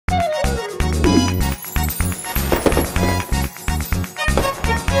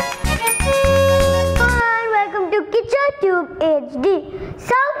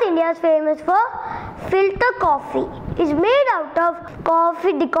is famous for filter coffee. It's made out of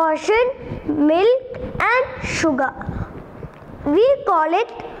coffee decoction, milk and sugar. We call it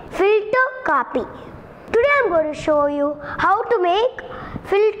filter Kappi. Today I am going to show you how to make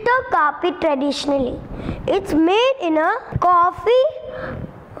filter Kappi traditionally. It's made in a coffee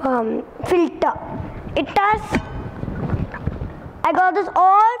filter. I got this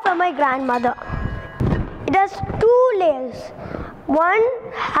all from my grandmother. It has 2 layers. One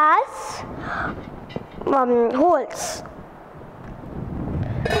has holes.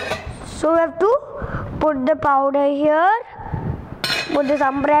 So we have to put the powder here, put this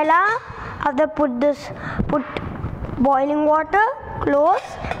umbrella, after put boiling water, close,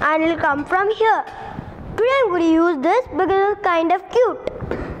 and it will come from here. Today I am going to use this because it's kind of cute.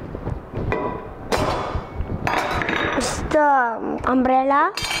 It's the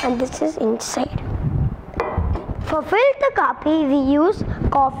umbrella and this is inside. For filter Kappi, we use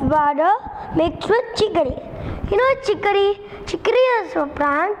coffee powder mixed with chicory. You know chicory? Chicory is a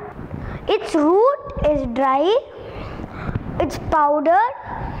plant. Its root is dry. It's powdered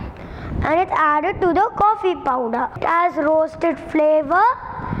and it's added to the coffee powder. It has roasted flavor.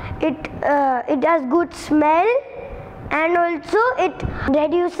 It has good smell and also it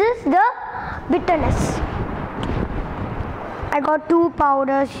reduces the bitterness. I got 2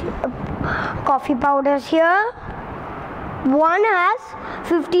 powders, coffee powders here. One has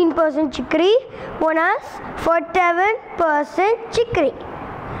 15% chicory, one has 47% chicory.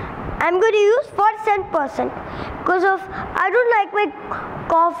 I'm going to use 47% because I don't like my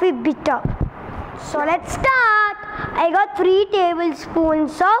coffee bitter. So let's start. I got 3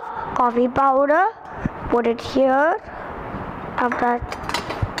 tablespoons of coffee powder. Put it here. After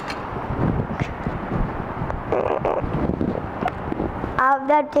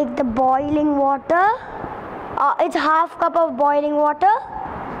that, take the boiling water. It's half cup of boiling water.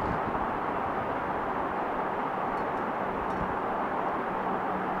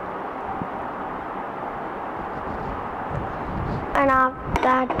 And after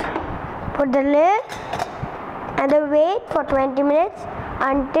that, put the lid and then wait for 20 minutes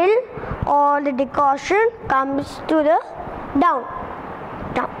until all the decoction comes to the down.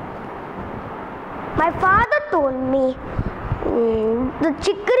 My father told me the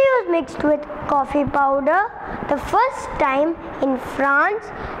chicory was mixed with coffee powder the first time in France,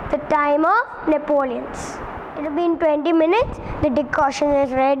 the time of Napoleon's. It will be in 20 minutes. The decoction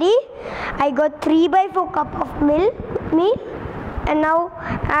is ready. I got 3/4 cup of milk and now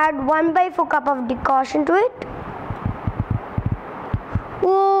add 1/4 cup of decoction to it.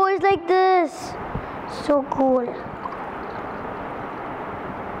 Oh, it's like this. So cool.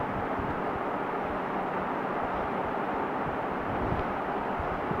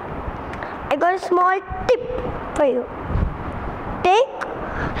 I got a small tip for you. Take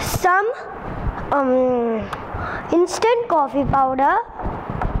some instant coffee powder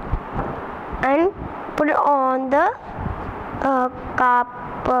and put it on the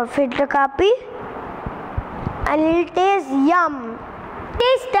filter Kappi and it will taste yum.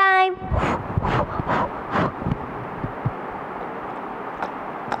 Taste time.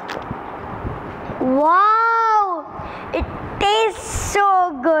 Wow, it tastes so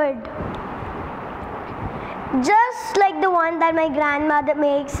good. Just like the one that my grandmother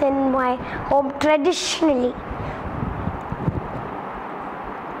makes in my home traditionally.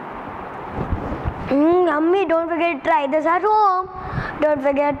 Yummy. Don't forget to try this at home. Don't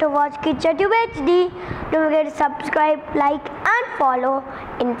forget to watch KidsTube HD. Don't forget to subscribe, like and follow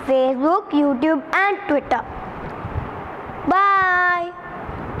in Facebook, YouTube and Twitter. Bye.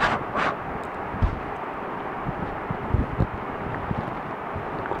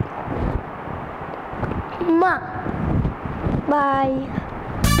 Bye.